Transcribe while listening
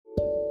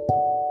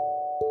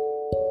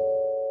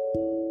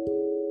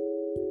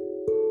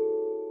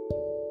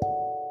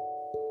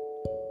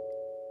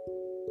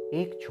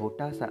एक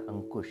छोटा सा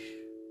अंकुश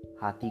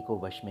हाथी को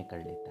वश में कर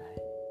लेता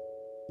है।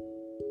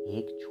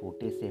 एक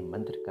छोटे से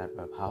मंत्र का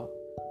प्रभाव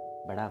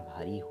बड़ा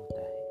भारी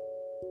होता है।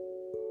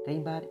 कई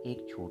बार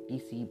एक छोटी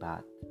सी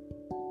बात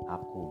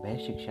आपको वह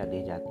शिक्षा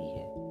दे जाती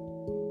है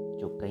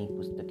जो कई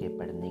पुस्तकें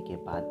पढ़ने के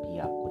बाद भी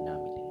आपको ना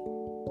मिले।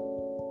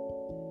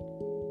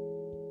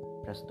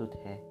 प्रस्तुत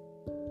है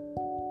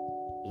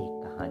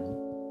एक कहानी।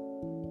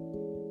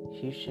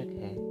 शीर्षक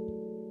है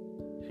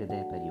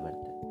हृदय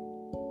परिवर्तन।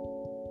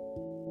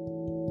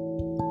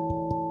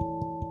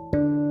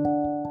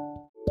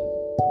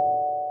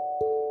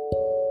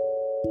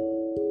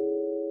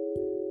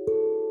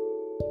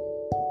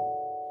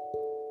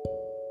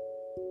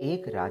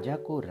 एक राजा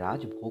को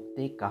राज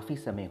भोगते काफी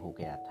समय हो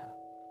गया था।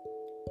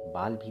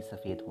 बाल भी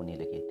सफेद होने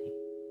लगे थे।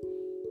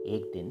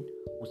 एक दिन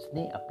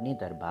उसने अपने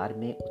दरबार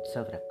में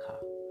उत्सव रखा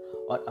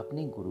और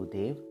अपने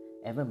गुरुदेव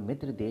एवं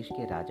मित्र देश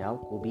के राजाओं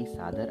को भी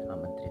सादर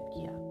आमंत्रित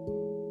किया।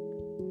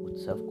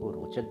 उत्सव को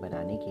रोचक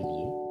बनाने के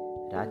लिए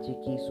राज्य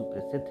की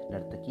सुप्रसिद्ध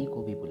नर्तकी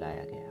को भी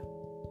बुलाया गया।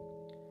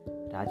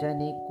 राजा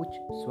ने कुछ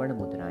स्वर्ण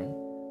मुद्राएं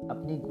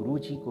अपने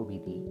गुरुजी को भी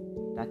दी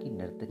ताकि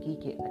नर्तकी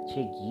के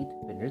अच्छे गीत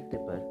व नृत्य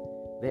पर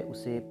वे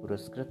उसे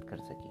पुरस्कृत कर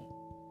सकें।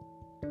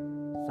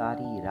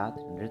 सारी रात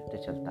नृत्य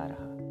चलता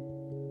रहा।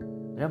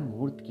 ब्रह्म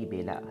मुहूर्त की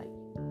बेला आई।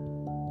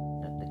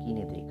 नर्तकी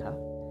ने देखा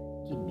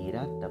कि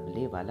मेरा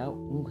तबले वाला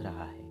ऊँघ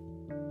रहा है।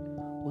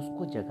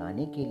 उसको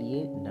जगाने के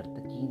लिए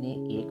नर्तकी ने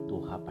एक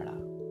दोहा पढ़ा।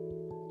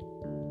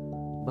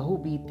 बहु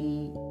बीती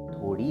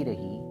थोड़ी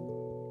रही,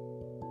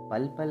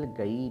 पल पल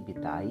गई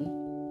बिताई,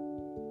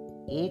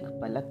 एक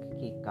पलक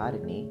के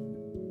कारणे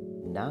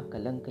ना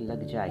कलंक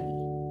लग जाई।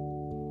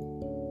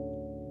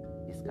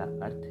 इसका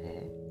अर्थ है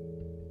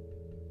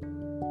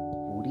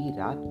पूरी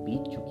रात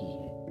बीत चुकी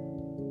है,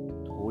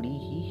 थोड़ी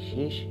ही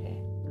शेष है।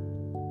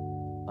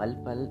 पल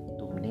पल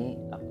तुमने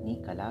अपनी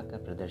कला का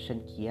प्रदर्शन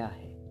किया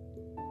है।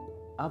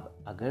 अब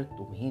अगर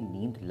तुम्हें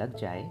नींद लग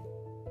जाए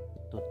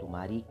तो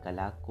तुम्हारी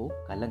कला को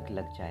कलंक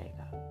लग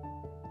जाएगा।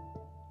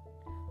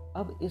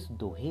 अब इस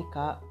दोहे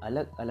का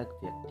अलग अलग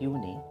व्यक्तियों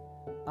ने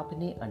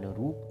अपने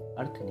अनुरूप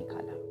अर्थ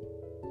निकाला।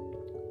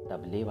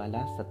 तबले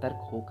वाला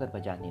सतर्क होकर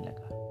बजाने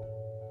लगा।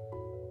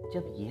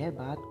 जब यह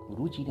बात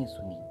गुरुजी ने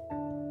सुनी,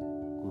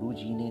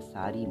 गुरुजी ने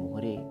सारी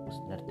मोहरें उस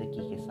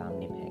नर्तकी के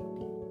सामने फेंक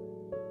दी।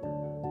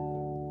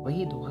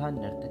 वही दोहा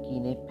नर्तकी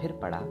ने फिर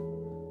पढ़ा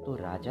तो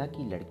राजा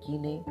की लड़की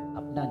ने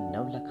अपना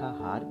नवलखा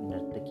हार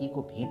नर्तकी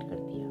को भेंट कर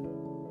दिया।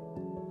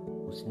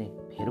 उसने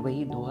फिर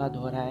वही दोहा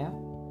दोहराया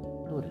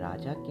तो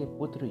राजा के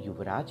पुत्र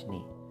युवराज ने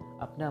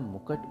अपना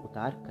मुकुट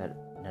उतार कर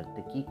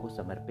नर्तकी को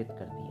समर्पित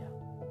कर दिया।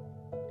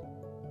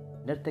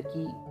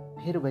 नर्तकी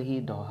फिर वही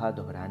दोहा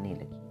दोहराने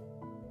लगी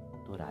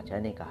तो राजा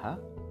ने कहा,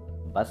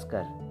 बस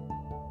कर,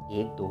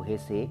 एक दोहे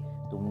से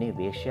तुमने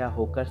वेश्या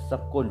होकर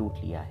सबको लूट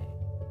लिया है।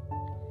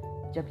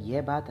 जब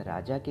यह बात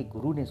राजा के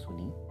गुरु ने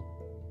सुनी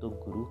तो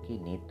गुरु के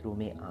नेत्रों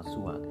में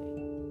आंसू आ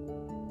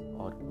गए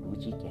और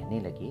गुरुजी कहने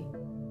लगे,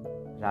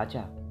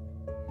 राजा,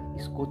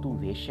 इसको तू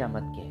वेश्या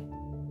मत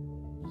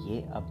कह।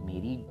 ये अब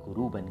मेरी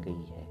गुरु बन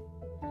गई है।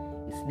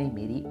 इसने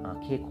मेरी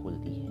आंखें खोल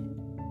दी हैं।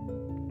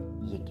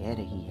 ये कह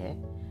रही है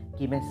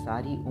कि मैं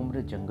सारी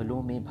उम्र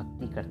जंगलों में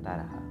भक्ति करता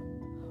रहा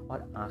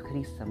और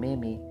आखिरी समय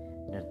में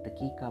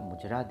नर्तकी का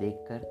मुजरा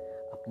देखकर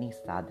अपनी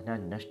साधना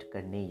नष्ट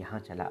करने यहाँ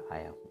चला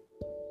आया हूँ।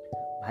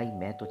 भाई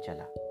मैं तो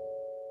चला।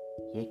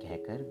 ये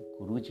कहकर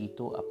गुरुजी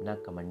तो अपना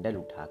कमंडल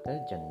उठाकर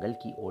जंगल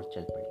की ओर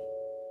चल पड़े।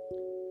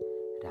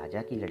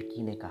 राजा की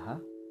लड़की ने कहा,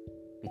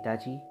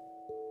 पिताजी,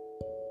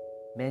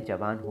 मैं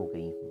जवान हो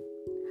गई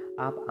हूँ।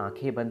 आप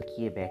आंखें बंद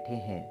किए बैठे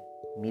हैं,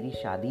 मेरी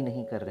शादी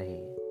नहीं कर रहे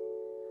हैं।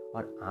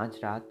 और आज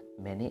रात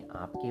मैंने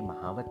आपके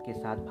महावत के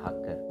साथ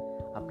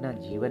भागकर अपना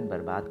जीवन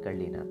बर्बाद कर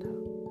लेना था,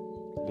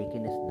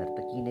 लेकिन इस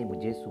नर्तकी ने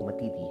मुझे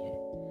सुमति दी है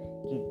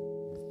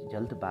कि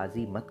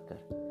जल्दबाजी मत कर,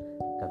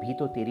 कभी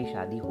तो तेरी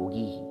शादी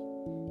होगी ही।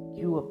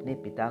 क्यों अपने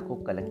पिता को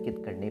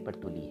कलंकित करने पर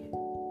तुली है?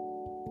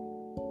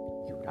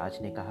 युवराज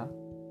ने कहा,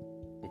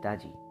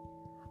 पिताजी,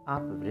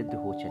 आप वृद्ध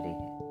हो चले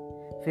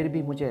हैं, फिर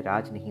भी मुझे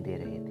राज नहीं दे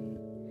रहे थे।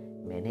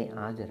 मैंने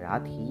आज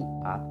रात ही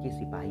आपके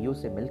सिपाहियों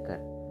से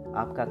मिलकर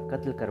आपका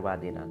कत्ल करवा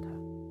देना था,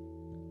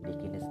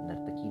 लेकिन इस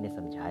नर्तकी ने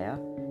समझाया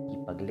कि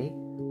पगले,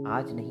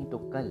 आज नहीं तो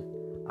कल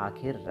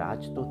आखिर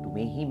राज तो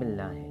तुम्हें ही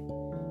मिलना है।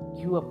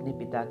 क्यों अपने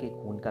पिता के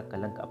खून का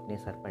कलंक अपने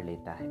सर पर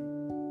लेता है?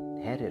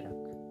 धैर्य रख।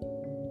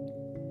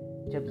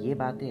 जब ये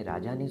बातें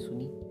राजा ने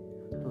सुनी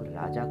तो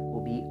राजा को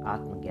भी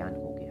आत्मज्ञान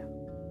हो गया।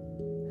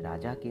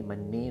 राजा के मन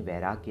में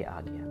वैराग्य आ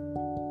गया।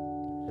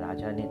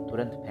 राजा ने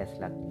तुरंत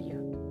फैसला लिया,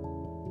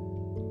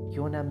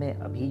 क्यों ना मैं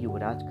अभी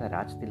युवराज का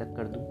राज तिलक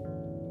कर दूं।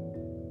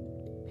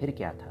 फिर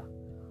क्या था,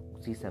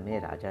 उसी समय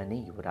राजा ने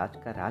युवराज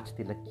का राज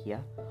तिलक किया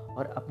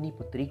और अपनी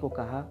पुत्री को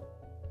कहा,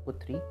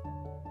 पुत्री,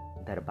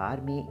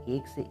 दरबार में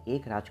एक से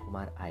एक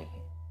राजकुमार आए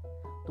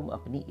हैं। तुम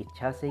अपनी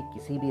इच्छा से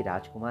किसी भी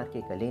राजकुमार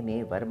के गले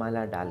में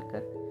वरमाला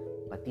डालकर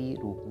पति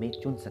रूप में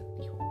चुन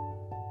सकती हो।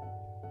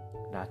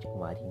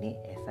 राजकुमारी ने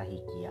ऐसा ही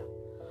किया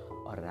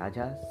और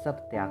राजा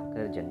सब त्याग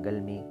कर जंगल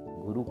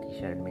में गुरु की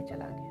शरण में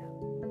चला गया।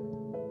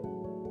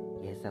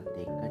 यह सब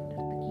देखकर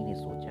नर्तकी ने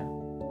सोचा,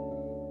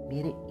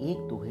 मेरे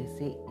एक दोहे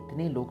से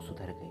इतने लोग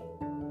सुधर गए,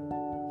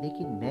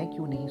 लेकिन मैं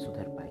क्यों नहीं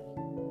सुधर पाई।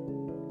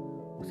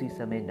 उसी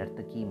समय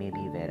नर्तकी में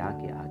भी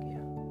वैराग्य आ गया।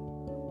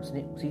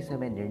 उसने उसी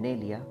समय निर्णय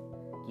लिया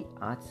कि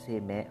आज से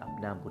मैं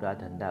अपना बुरा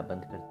धंधा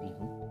बंद करती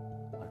हूँ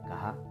और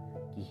कहा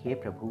कि हे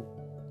प्रभु,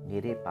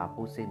 मेरे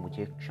पापों से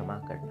मुझे क्षमा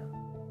करना।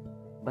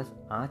 बस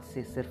आज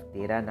से सिर्फ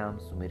तेरा नाम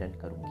सुमिरन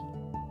करूंगी।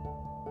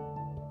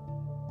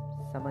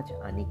 समझ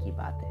आने की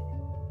बात है,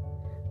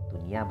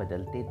 दुनिया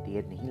बदलते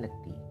देर नहीं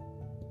लगती।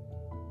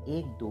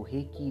 एक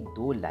दोहे की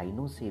 2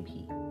 लाइनों से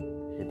भी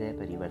हृदय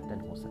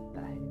परिवर्तन हो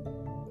सकता है।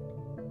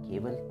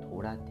 केवल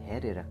थोड़ा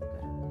धैर्य रखकर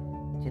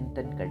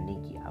चिंतन करने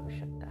की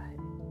आवश्यकता है।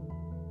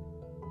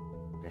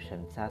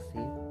 प्रशंसा से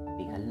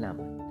पिघलना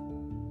मत,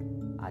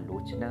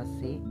 आलोचना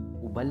से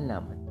उबलना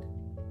मत,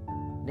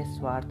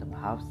 निस्वार्थ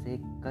भाव से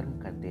कर्म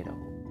करते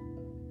रहो,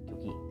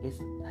 क्योंकि इस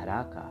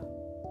धरा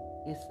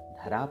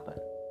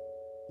पर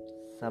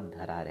सब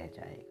धरा रह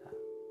जाएगा।